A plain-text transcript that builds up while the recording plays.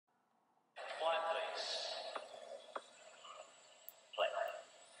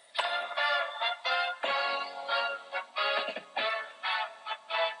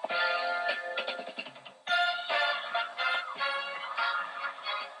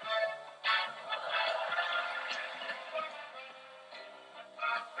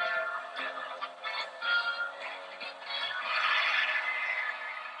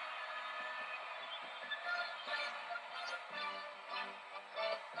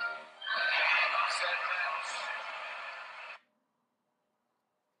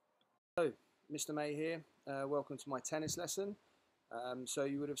Mr. May here. Welcome to my tennis lesson. So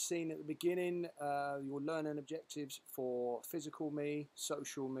you would have seen at the beginning your learning objectives for physical me,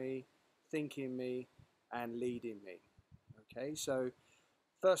 social me, thinking me, and leading me. Okay, so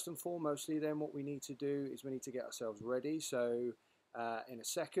first and foremostly then what we need to do is we need to get ourselves ready. So in a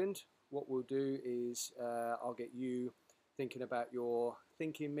second, what we'll do is I'll get you thinking about your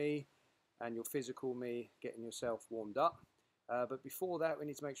thinking me and your physical me, getting yourself warmed up. But before that, we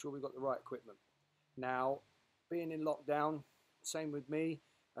need to make sure we've got the right equipment. Now, being in lockdown, same with me.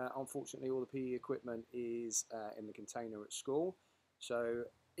 Unfortunately, all the PE equipment is in the container at school. So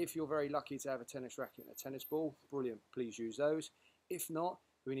if you're very lucky to have a tennis racket and a tennis ball, brilliant, please use those. If not,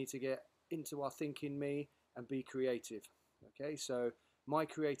 we need to get into our thinking me and be creative. Okay, so my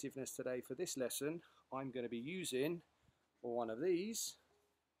creativeness today for this lesson, I'm going to be using one of these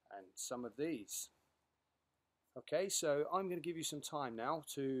and some of these. Okay, so I'm going to give you some time now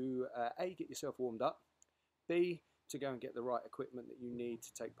to A, get yourself warmed up, B, to go and get the right equipment that you need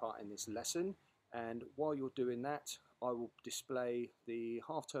to take part in this lesson, and while you're doing that, I will display the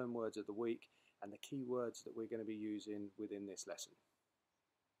half-term words of the week and the key words that we're going to be using within this lesson.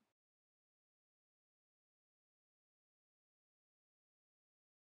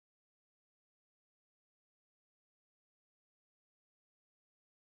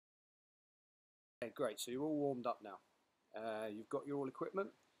 Okay, great, so you're all warmed up now. You've got your all equipment.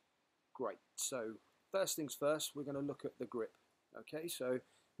 Great, so first things first, we're going to look at the grip. Okay, so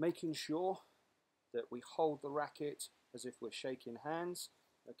making sure that we hold the racket as if we're shaking hands,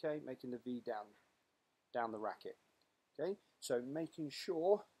 okay, making the V down the racket. Okay, so making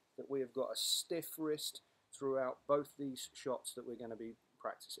sure that we have got a stiff wrist throughout both these shots that we're going to be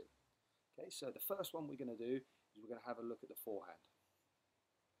practicing. Okay, so the first one we're going to do is we're going to have a look at the forehand.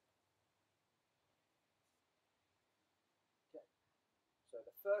 So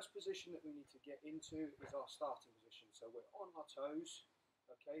the first position that we need to get into is our starting position. So we're on our toes,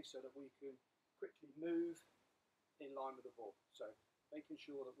 okay, so that we can quickly move in line with the ball. So making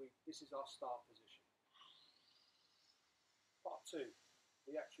sure that this is our start position. Part two,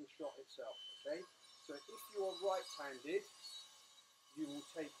 the actual shot itself, okay. So if you're right-handed, you will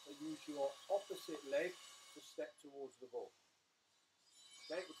use your opposite leg to step towards the ball.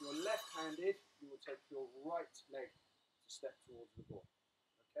 Okay, if you're left-handed, you will take your right leg to step towards the ball.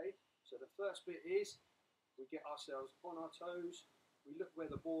 Okay, so the first bit is we get ourselves on our toes, we look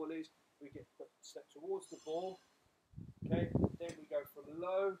where the ball is, we step towards the ball, okay, then we go from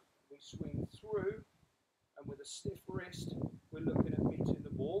low, we swing through, and with a stiff wrist, we're looking at meeting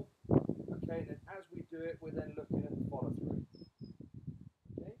the ball, okay, and then as we do it, we're then looking at the follow through,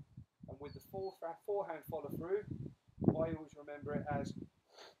 okay, and with the forehand follow through, I always remember it as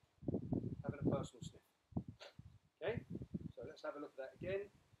having a personal sniff, okay, so let's have a look at that again.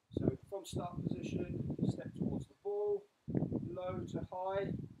 So from start position, step towards the ball, low to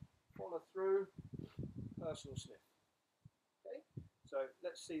high, follow through, personal sniff. Okay, so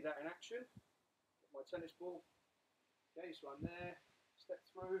let's see that in action. Get my tennis ball. Okay, so I'm there, step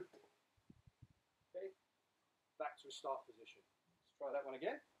through. Okay, back to a start position. Let's try that one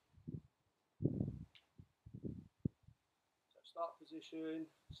again. So start position,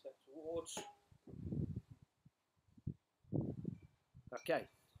 step towards. Okay.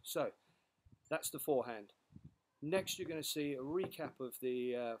 So that's the forehand. Next you're going to see a recap of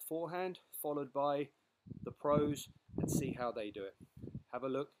the forehand followed by the pros and see how they do it. Have a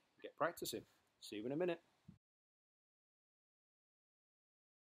look, get practicing. See you in a minute.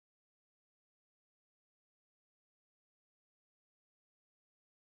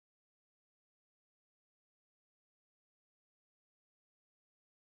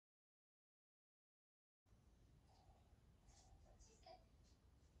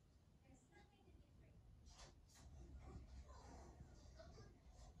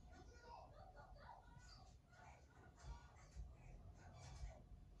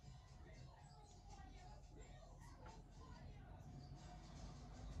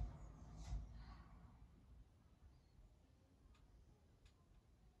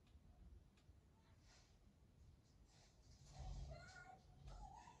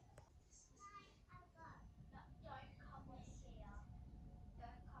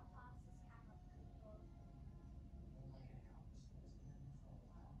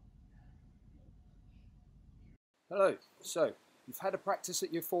 Hello, so you've had a practice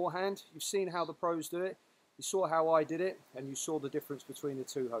at your forehand, you've seen how the pros do it, you saw how I did it, and you saw the difference between the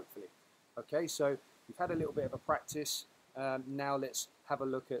two hopefully. Okay, so you've had a little bit of a practice, now let's have a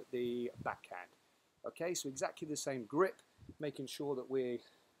look at the backhand. Okay, so exactly the same grip, making sure that we're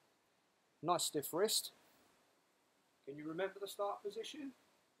nice stiff wrist. Can you remember the start position?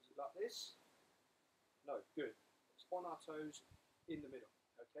 Is it like this? No, good. It's on our toes in the middle,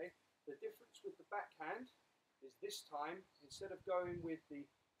 okay? The difference with the backhand is this time, instead of going with the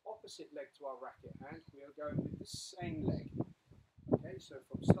opposite leg to our racket hand, we are going with the same leg. Okay, so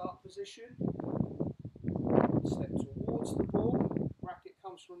from start position, step towards the ball, racket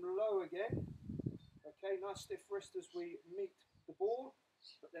comes from low again. Okay, nice stiff wrist as we meet the ball,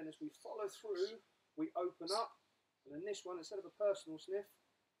 but then as we follow through, we open up, and in this one, instead of a personal sniff,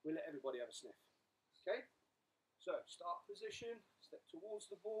 we let everybody have a sniff. Okay, so start position, step towards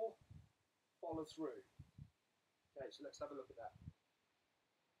the ball, follow through. Okay, so let's have a look at that.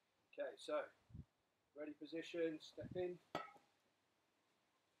 Okay, so ready position, step in,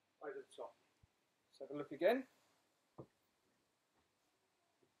 over the top. Let's have a look again.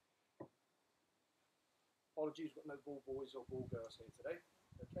 Apologies, we've got no ball boys or ball girls here today.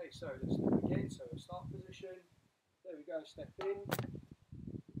 Okay, so let's do it again. So start position. There we go, step in.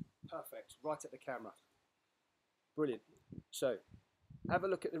 Perfect, right at the camera. Brilliant. So have a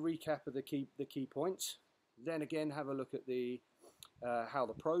look at the recap of the key points. Then again, have a look at the how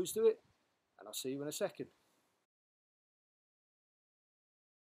the pros do it, and I'll see you in a second.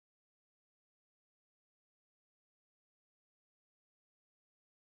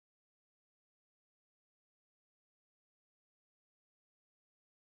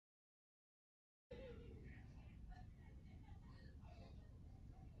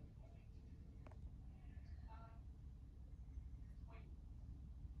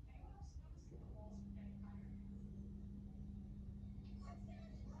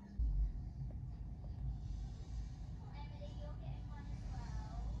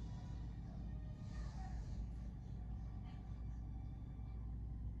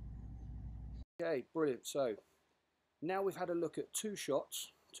 Okay, brilliant. So now we've had a look at two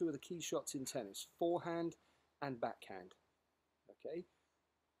shots, two of the key shots in tennis, forehand and backhand. Okay,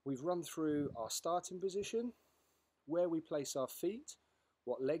 we've run through our starting position, where we place our feet,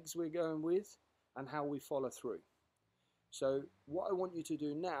 what legs we're going with, and how we follow through. So what I want you to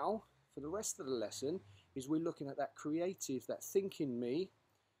do now for the rest of the lesson is we're looking at that creative, that thinking me,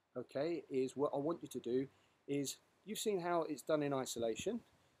 okay, is what I want you to do is, you've seen how it's done in isolation.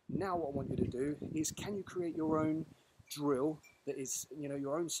 Now what I want you to do is, can you create your own drill that is, you know,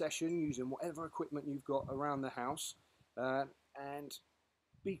 your own session using whatever equipment you've got around the house, and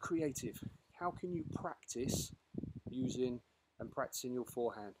be creative. How can you practice using and practicing your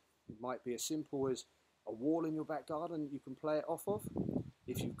forehand? It might be as simple as a wall in your back garden that you can play it off of.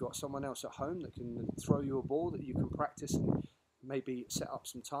 If you've got someone else at home that can throw you a ball that you can practice and maybe set up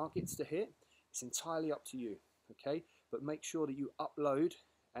some targets to hit, it's entirely up to you, okay? But make sure that you upload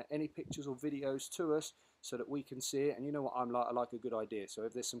any pictures or videos to us so that we can see it. And you know what I'm like, I like a good idea. So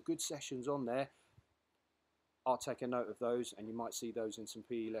if there's some good sessions on there, I'll take a note of those, and you might see those in some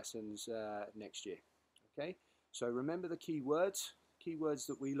PE lessons next year. Okay, so remember the keywords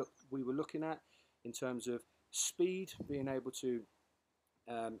that we were looking at in terms of speed, being able to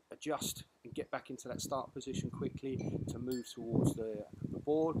adjust and get back into that start position quickly to move towards the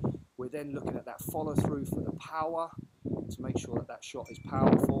ball. We're then looking at that follow through for the power, to make sure that that shot is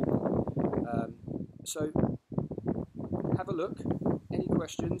powerful. So have a look. Any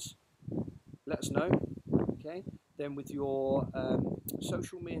questions, let us know. Okay, then with your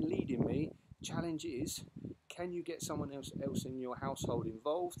social me and leading me, challenge is, can you get someone else in your household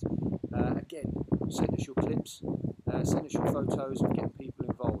involved? Again, send us your clips, send us your photos of getting people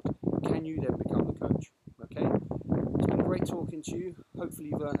involved. Can you then become the coach? Okay, it's been great talking to you. Hopefully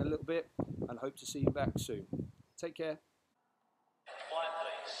you've learned a little bit, and hope to see you back soon. Take care. Quiet,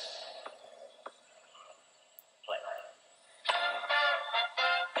 please.